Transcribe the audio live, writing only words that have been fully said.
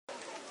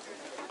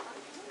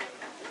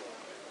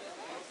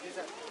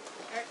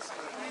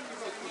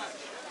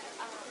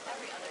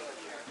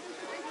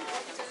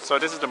So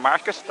this is the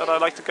market that I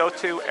like to go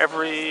to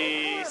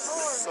every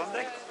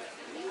Sunday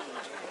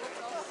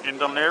in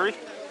Dunleary.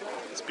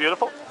 It's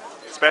beautiful,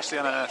 especially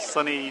on a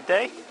sunny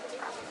day.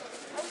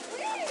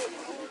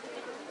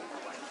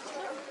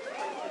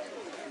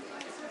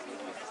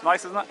 It's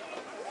nice, isn't it?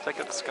 Check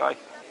out the sky.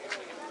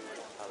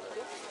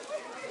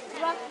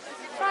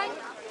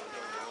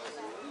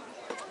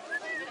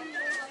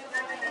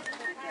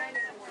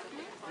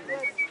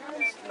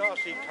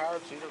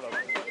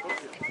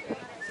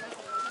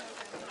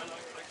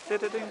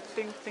 Ding,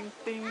 ding, ding,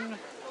 ding. And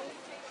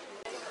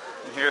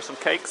here are some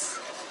cakes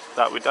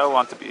that we don't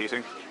want to be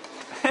eating.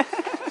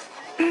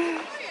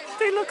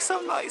 They look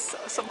so nice.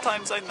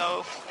 Sometimes I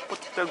know,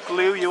 but they'll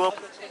glue you up.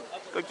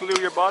 They'll glue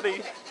your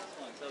body.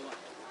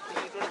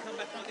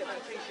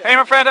 Hey,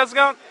 my friend, how's it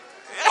going?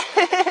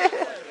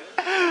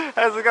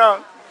 How's it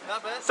going?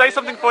 Not bad. Say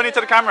something funny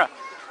to the camera.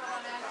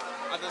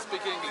 I don't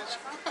speak English.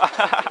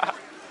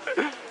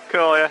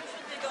 Cool, yeah.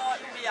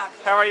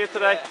 How are you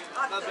today?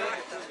 Not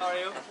bad. How are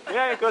you?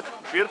 Yeah, good.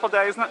 Beautiful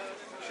day, isn't it?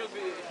 Should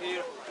be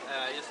here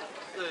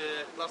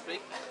last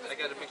week. I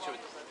got a picture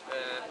with.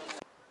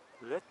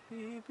 Let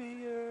me be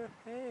your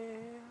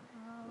hand.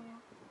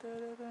 Check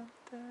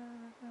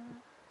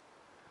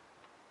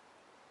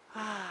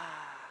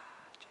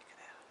it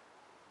out.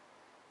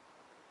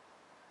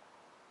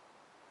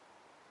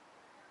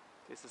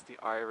 This is the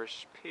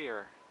Irish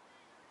pier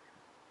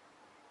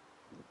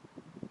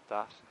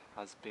that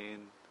has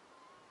been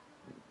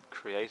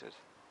created,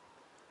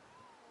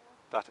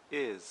 that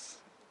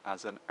is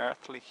as an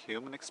earthly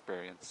human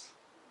experience.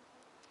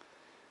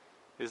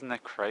 Isn't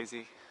it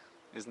crazy?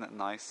 Isn't it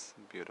nice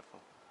and beautiful?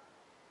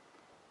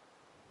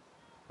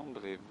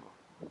 Unbelievable.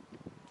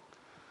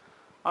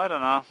 I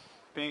don't know,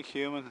 being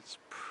human is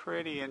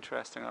pretty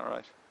interesting,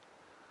 alright.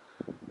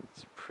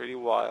 It's pretty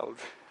wild.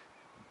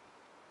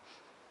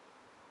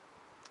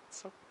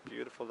 It's so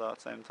beautiful though at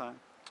the same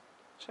time.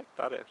 Check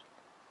that out.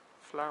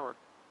 Flower.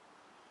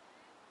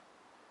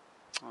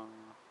 Oh.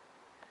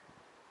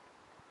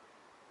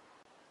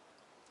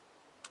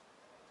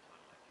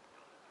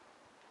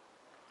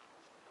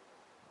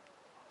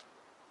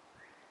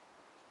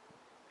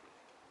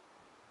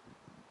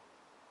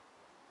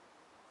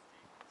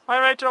 Hi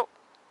Rachel.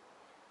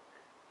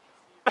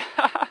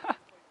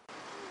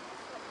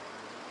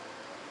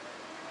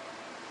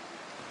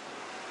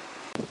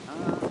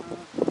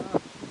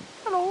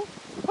 Hello.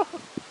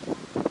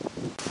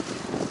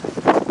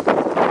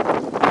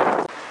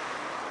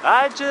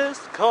 I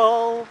just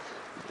called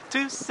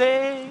to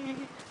say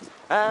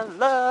I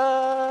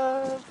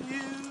love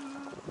you.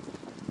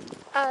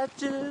 I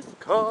just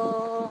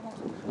called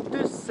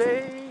to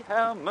say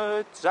how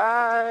much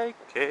I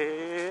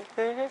care.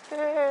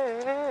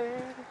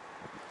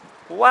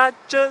 I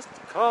just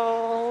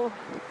called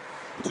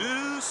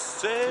to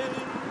say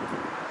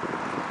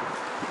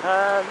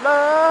I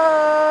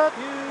love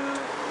you.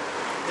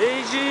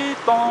 Et j'y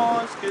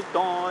pense que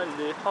dans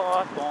les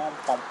heart, pom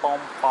pom pom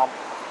pom.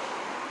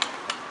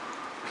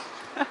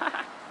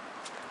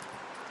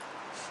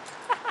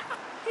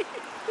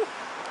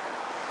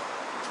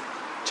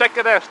 Check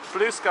it out,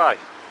 blue sky.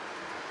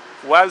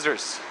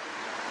 Wowzers.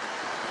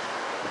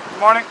 Good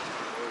morning.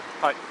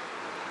 Hi.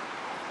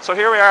 So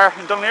here we are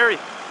in Dunleary.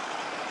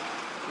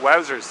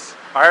 Wowzers,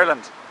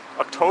 Ireland,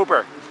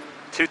 October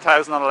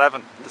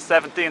 2011, the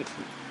 17th.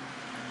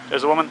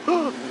 There's a woman.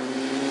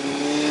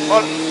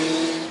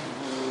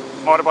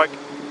 Motorbike.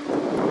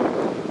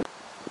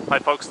 Hi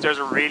folks, there's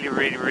a really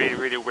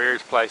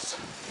weird place.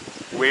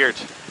 Weird.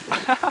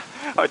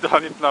 I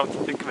don't even know what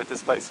to think about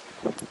this place.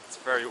 It's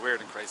very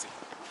weird and crazy.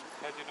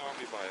 How do you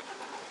normally buy it?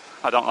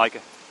 I don't like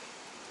it.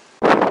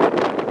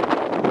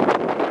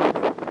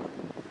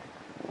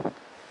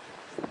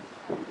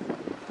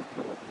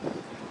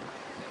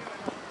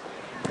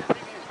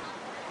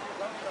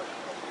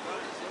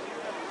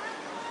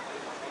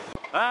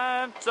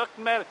 I'm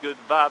talking about good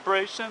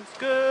vibrations,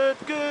 good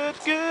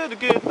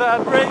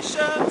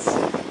vibrations.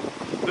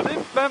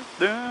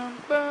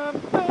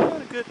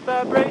 Good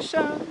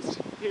vibrations.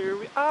 Here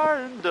we are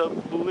in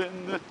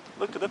Dublin.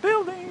 Look at the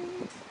building.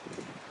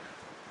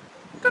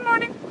 Good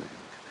morning.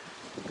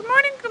 Good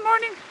morning, good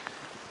morning.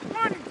 Good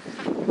morning.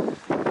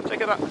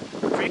 Check it out.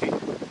 Graffiti.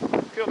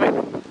 Cool, mate.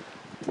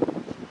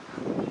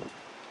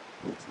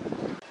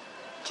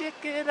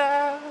 Check it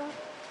out.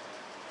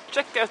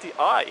 Check out the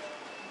eye.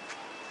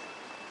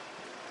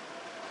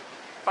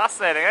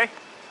 Fascinating, eh?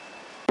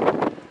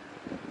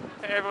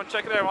 Hey everyone,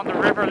 check it out. We're on the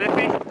River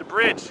Liffey, the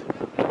bridge,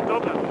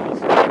 Dublin.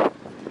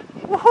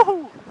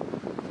 Woohoo!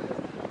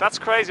 That's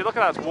crazy. Look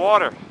at that. It's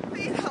water.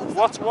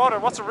 What's water?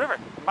 What's a river?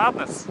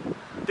 Madness.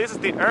 This is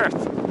the earth.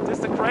 This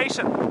is the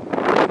creation.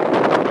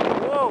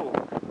 Whoa.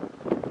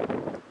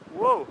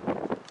 Whoa.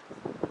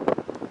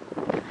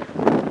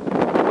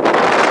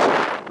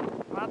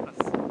 Madness.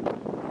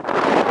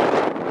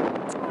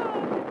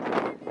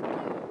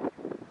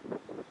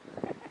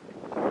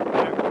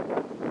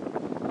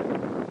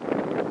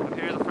 And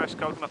here's a fresh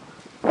coconut.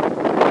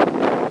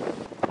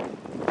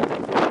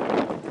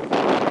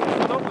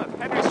 Dublin,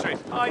 Henry Street.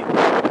 Hi.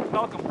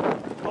 Welcome.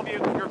 Love you.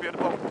 You're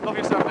beautiful. Love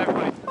yourself,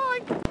 everybody. Bye.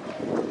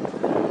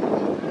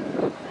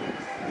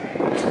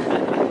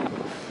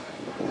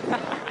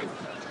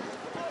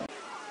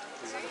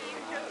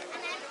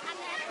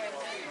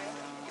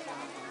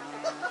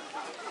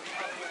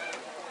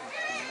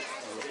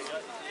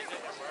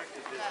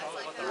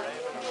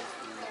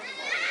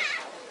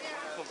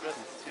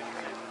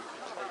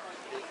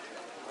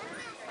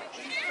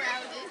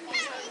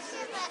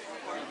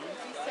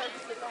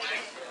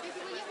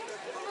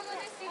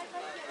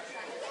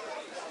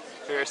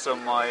 Here's some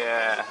of my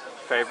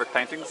favourite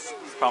paintings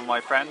from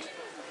my friend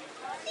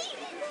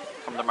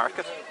from the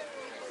market.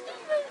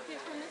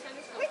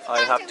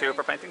 I have 2 of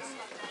her paintings.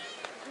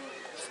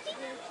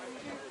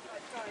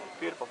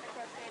 Beautiful.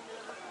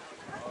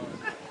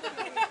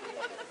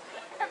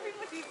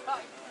 Everybody's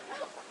like,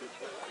 do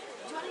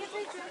you want to get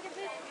paid? Do you want to get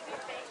paid?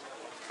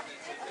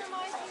 It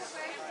reminds me of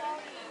where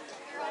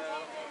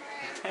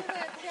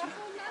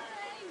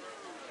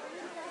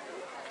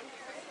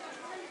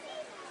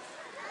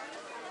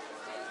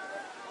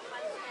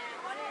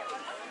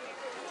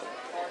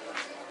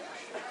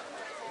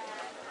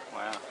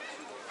Wow.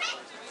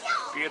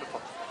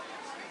 Beautiful.